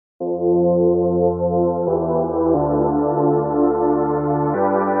Hey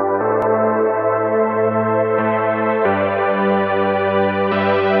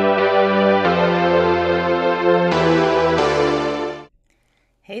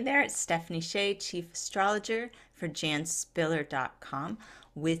there, it's Stephanie Shea, Chief Astrologer for janspiller.com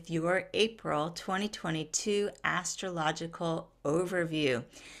with your April 2022 astrological overview.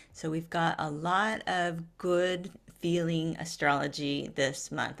 So we've got a lot of good feeling astrology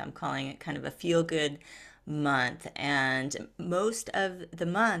this month. I'm calling it kind of a feel-good month, and most of the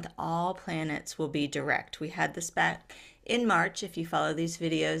month all planets will be direct. We had this back in March. If you follow these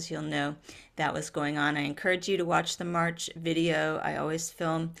videos, you'll know that was going on. I encourage you to watch the March video. I always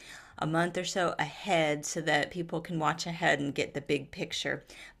film a month or so ahead so that people can watch ahead and get the big picture.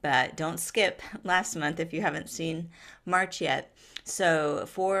 But don't skip last month if you haven't seen March yet. So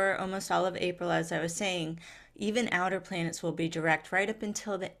for almost all of April, as I was saying, even outer planets will be direct right up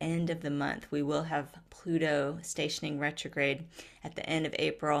until the end of the month. We will have Pluto stationing retrograde at the end of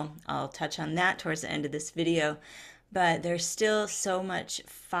April. I'll touch on that towards the end of this video. But there's still so much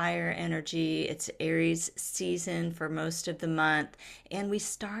fire energy. It's Aries season for most of the month. And we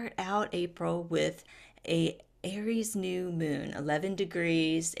start out April with a Aries New Moon, 11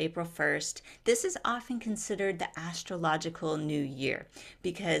 degrees, April 1st. This is often considered the astrological new year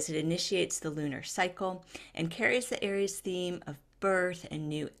because it initiates the lunar cycle and carries the Aries theme of birth and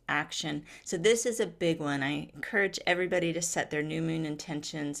new action. So this is a big one. I encourage everybody to set their new moon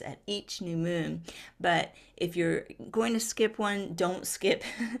intentions at each new moon. But if you're going to skip one, don't skip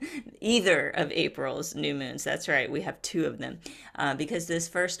either of April's new moons. That's right, we have two of them. Because this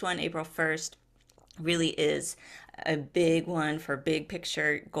first one, April 1st, really is a big one for big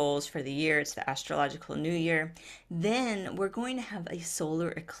picture goals for the year. It's the astrological new year. Then we're going to have a solar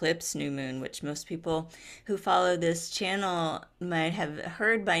eclipse new moon, which most people who follow this channel might have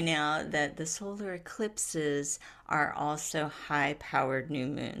heard by now that the solar eclipses are also high-powered new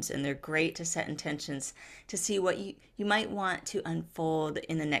moons, and they're great to set intentions to see what you might want to unfold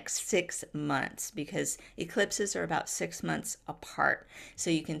in the next 6 months, because eclipses are about 6 months apart. So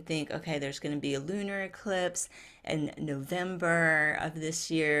you can think, okay, there's going to be a lunar eclipse in November of this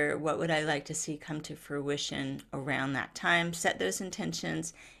year. What would I like to see come to fruition around that time? Set those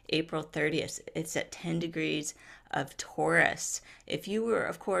intentions. April 30th, it's at 10 degrees of Taurus. If you were,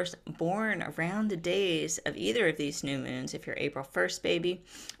 of course, born around the days of either of these new moons, if you're April 1st baby,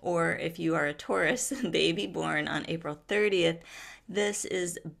 or if you are a Taurus baby born on April 30th, this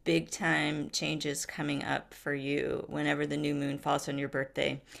is big time changes coming up for you whenever the new moon falls on your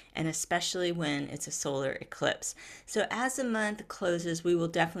birthday, and especially when it's a solar eclipse. So as the month closes, we will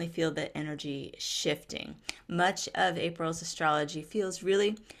definitely feel the energy shifting. Much of April's astrology feels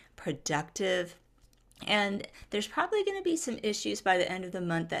really productive, and there's probably going to be some issues by the end of the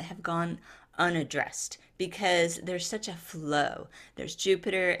month that have gone unaddressed because there's such a flow. There's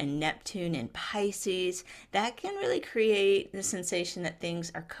Jupiter and Neptune and Pisces. That can really create the sensation that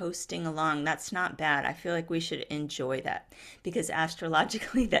things are coasting along. That's not bad. I feel like we should enjoy that because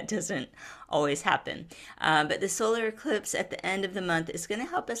astrologically that doesn't always happen. But the solar eclipse at the end of the month is going to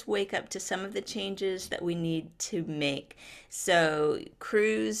help us wake up to some of the changes that we need to make. So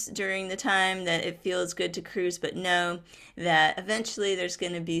cruise during the time that it feels good to cruise, but know that eventually there's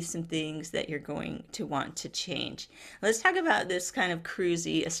going to be some things that you're going to want to change. Let's talk about this kind of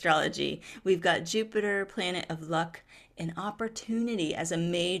cruisy astrology. We've got Jupiter, planet of luck and opportunity, as a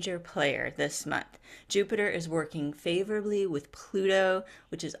major player this month. Jupiter is working favorably with Pluto,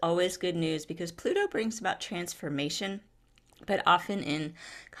 which is always good news because Pluto brings about transformation, but often in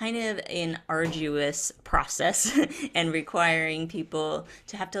kind of an arduous process and requiring people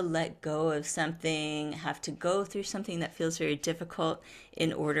to have to let go of something, have to go through something that feels very difficult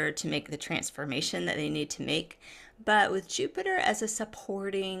in order to make the transformation that they need to make. But with Jupiter as a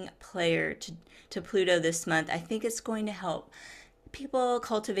supporting player to Pluto this month, I think it's going to help people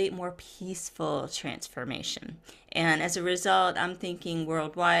cultivate more peaceful transformation. And as a result, I'm thinking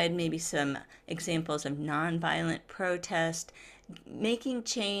worldwide, maybe some examples of nonviolent protest, making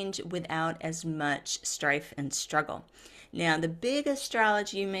change without as much strife and struggle. Now, the big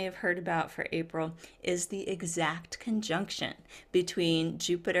astrology you may have heard about for April is the exact conjunction between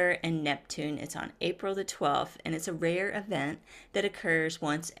Jupiter and Neptune. It's on April the 12th, and it's a rare event that occurs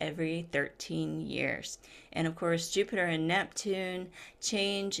once every 13 years. And of course, Jupiter and Neptune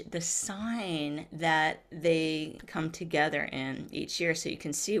change the sign that they come together in each year. So you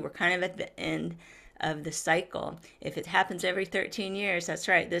can see we're kind of at the end of the cycle. If it happens every 13 years, that's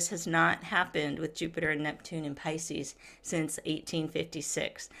right, this has not happened with Jupiter and Neptune in Pisces since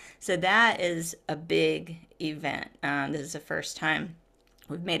 1856. So that is a big event. This is the first time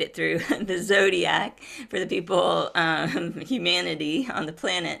We've made it through the zodiac for the people, humanity on the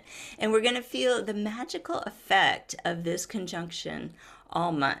planet. And we're going to feel the magical effect of this conjunction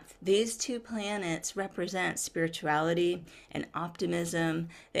all month. These two planets represent spirituality and optimism.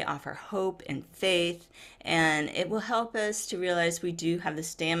 They offer hope and faith, and it will help us to realize we do have the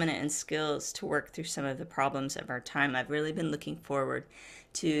stamina and skills to work through some of the problems of our time. I've really been looking forward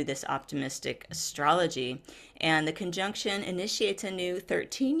to this optimistic astrology. And the conjunction initiates a new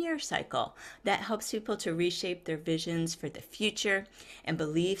 13-year cycle that helps people to reshape their visions for the future and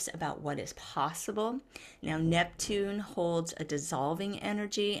beliefs about what is possible. Now, Neptune holds a dissolving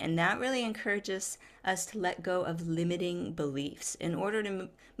energy, and that really encourages us to let go of limiting beliefs in order to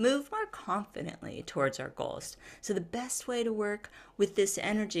move more confidently towards our goals. So the best way to work with this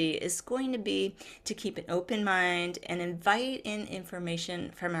energy is going to be to keep an open mind and invite in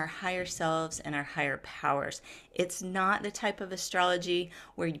information from our higher selves and our higher powers. It's not the type of astrology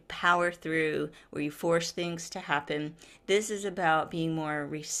where you power through, where you force things to happen. This is about being more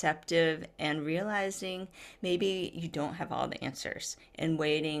receptive and realizing maybe you don't have all the answers and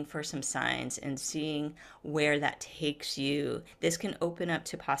waiting for some signs and seeing where that takes you. This can open up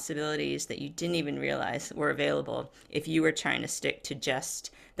to possibilities that you didn't even realize were available if you were trying to stick to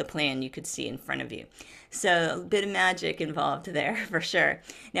just the plan you could see in front of you. So a bit of magic involved there for sure.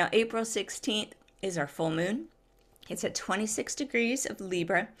 Now, April 16th is our full moon. It's at 26 degrees of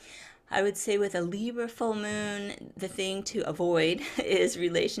Libra. I would say with a Libra full moon, the thing to avoid is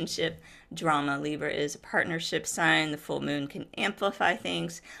relationship drama. Libra is a partnership sign. The full moon can amplify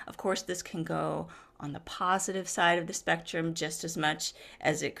things. Of course, this can go on the positive side of the spectrum just as much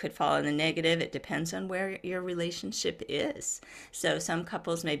as it could fall in the negative. It depends on where your relationship is. So some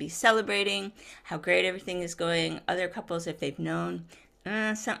couples may be celebrating how great everything is going. Other couples, if they've known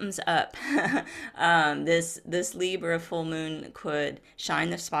something's up. This Libra full moon could shine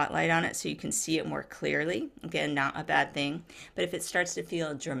the spotlight on it so you can see it more clearly. Again, not a bad thing. But if it starts to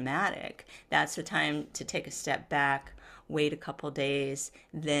feel dramatic, that's the time to take a step back, wait a couple days,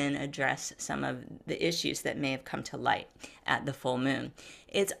 then address some of the issues that may have come to light at the full moon.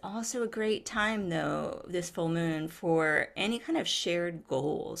 It's also a great time, though, this full moon, for any kind of shared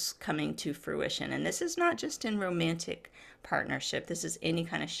goals coming to fruition. And this is not just in romantic partnership. This is any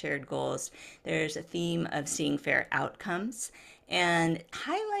kind of shared goals. There's a theme of seeing fair outcomes and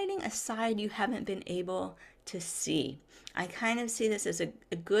highlighting a side you haven't been able to see. I kind of see this as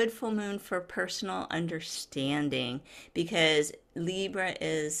a good full moon for personal understanding because Libra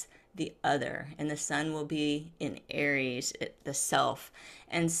is the other and the sun will be in Aries, the self.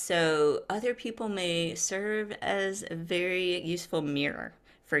 And so other people may serve as a very useful mirror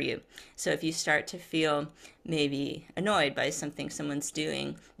for you. So if you start to feel maybe annoyed by something someone's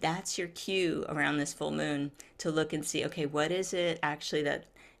doing, that's your cue around this full moon to look and see, okay, what is it actually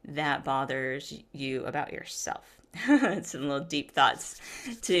that bothers you about yourself? Some little deep thoughts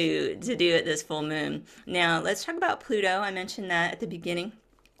to do at this full moon. Now, let's talk about Pluto. I mentioned that at the beginning.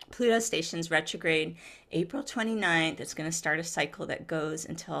 Pluto stations retrograde April 29th. It's going to start a cycle that goes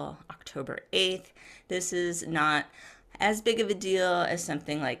until October 8th. This is not as big of a deal as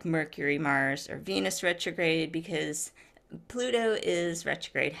something like Mercury, Mars, or Venus retrograde because Pluto is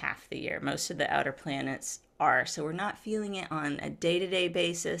retrograde half the year. Most of the outer planets are, so we're not feeling it on a day-to-day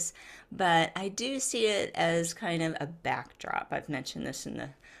basis, but I do see it as kind of a backdrop. I've mentioned this in the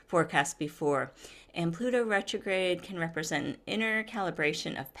forecast before. And Pluto retrograde can represent an inner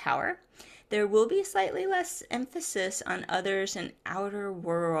calibration of power. There will be slightly less emphasis on others and outer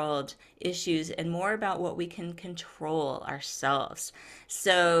world issues and more about what we can control ourselves.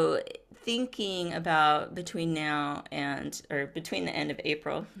 So thinking about between now and, or between the end of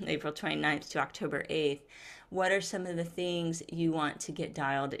April 29th to October 8th, what are some of the things you want to get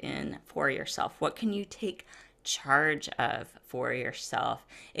dialed in for yourself? What can you take charge of for yourself?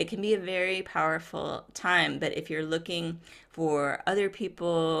 It can be a very powerful time, but if you're looking for other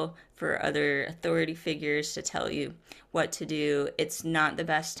people, for other authority figures to tell you what to do, it's not the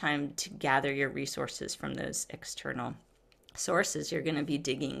best time to gather your resources from those external sources. You're going to be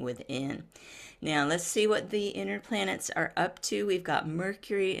digging within. Now, let's see what the inner planets are up to. We've got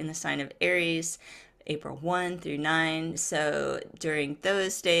Mercury in the sign of Aries, April 1 through 9. So during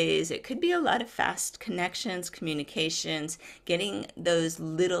those days, it could be a lot of fast connections, communications, getting those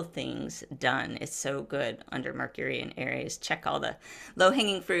little things done. It's so good under Mercury and Aries. Check all the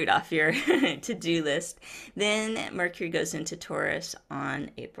low-hanging fruit off your to-do list. Then Mercury goes into Taurus on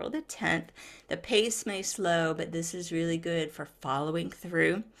April the 10th. The pace may slow, but this is really good for following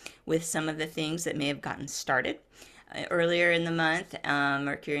through with some of the things that may have gotten started. earlier in the month.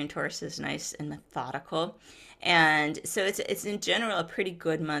 Mercury in Taurus is nice and methodical. And so it's in general a pretty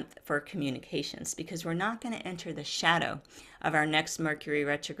good month for communications because we're not going to enter the shadow of our next Mercury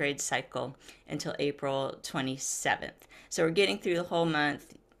retrograde cycle until April 27th. So we're getting through the whole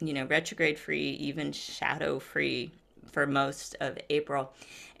month, retrograde free, even shadow free for most of April.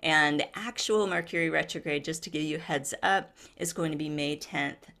 And the actual Mercury retrograde, just to give you a heads up, is going to be May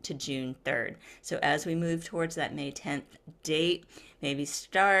 10th to June 3rd. So as we move towards that May 10th date, maybe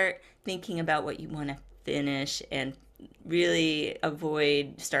start thinking about what you want to finish and really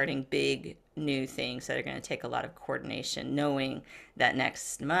avoid starting big new things that are going to take a lot of coordination, knowing that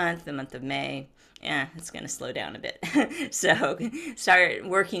next month, the month of May, it's going to slow down a bit. So start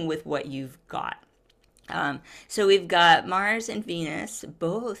working with what you've got. So we've got Mars and Venus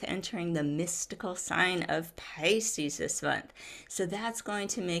both entering the mystical sign of Pisces this month. So that's going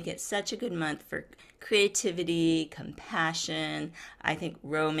to make it such a good month for creativity, compassion, I think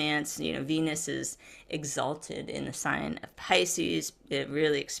romance. Venus is exalted in the sign of Pisces. It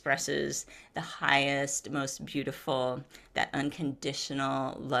really expresses the highest, most beautiful, that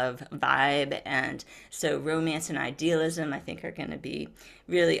unconditional love vibe. And so romance and idealism, I think, are going to be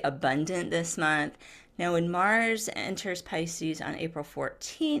really abundant this month. Now, when Mars enters Pisces on April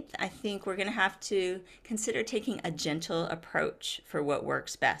 14th, I think we're going to have to consider taking a gentle approach for what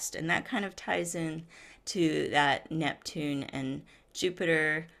works best. And that kind of ties in to that Neptune and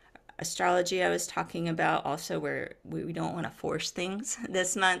Jupiter astrology I was talking about, also where we don't want to force things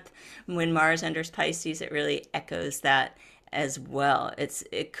this month. When Mars enters Pisces, it really echoes that as well.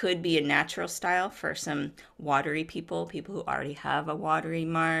 It could be a natural style for some watery people who already have a watery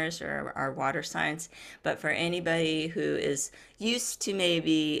Mars or are water signs. But for anybody who is used to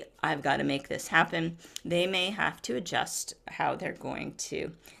maybe, I've got to make this happen, they may have to adjust how they're going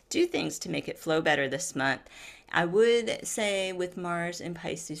to do things to make it flow better this month. I would say with Mars in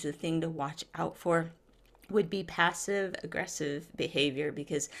Pisces, the thing to watch out for would be passive aggressive behavior,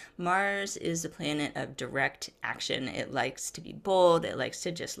 because Mars is a planet of direct action. It likes to be bold. It likes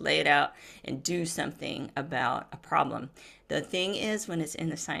to just lay it out and do something about a problem. The thing is, when it's in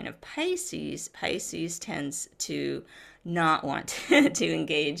the sign of Pisces, Pisces tends to not want to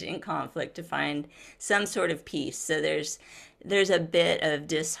engage in conflict, to find some sort of peace. So there's a bit of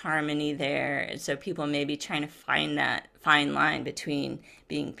disharmony there. So people may be trying to find that fine line between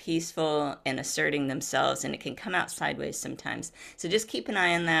being peaceful and asserting themselves, and it can come out sideways sometimes. So just keep an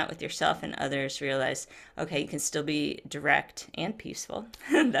eye on that with yourself and others. Realize, okay, you can still be direct and peaceful.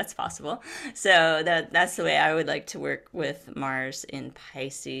 That's possible. So that's the way I would like to work with Mars in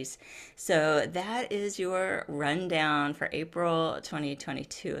Pisces. So that is your rundown for April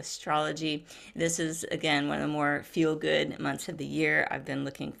 2022 astrology. This is, again, one of the more feel-good months of the year. I've been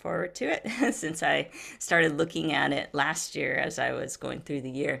looking forward to it since I started looking at it last year as I was going through the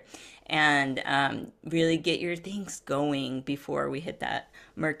year. And really get your things going before we hit that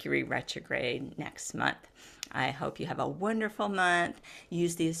Mercury retrograde next month. I hope you have a wonderful month.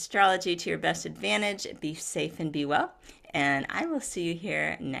 Use the astrology to your best advantage. Be safe and be well. And I will see you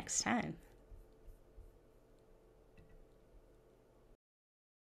here next time.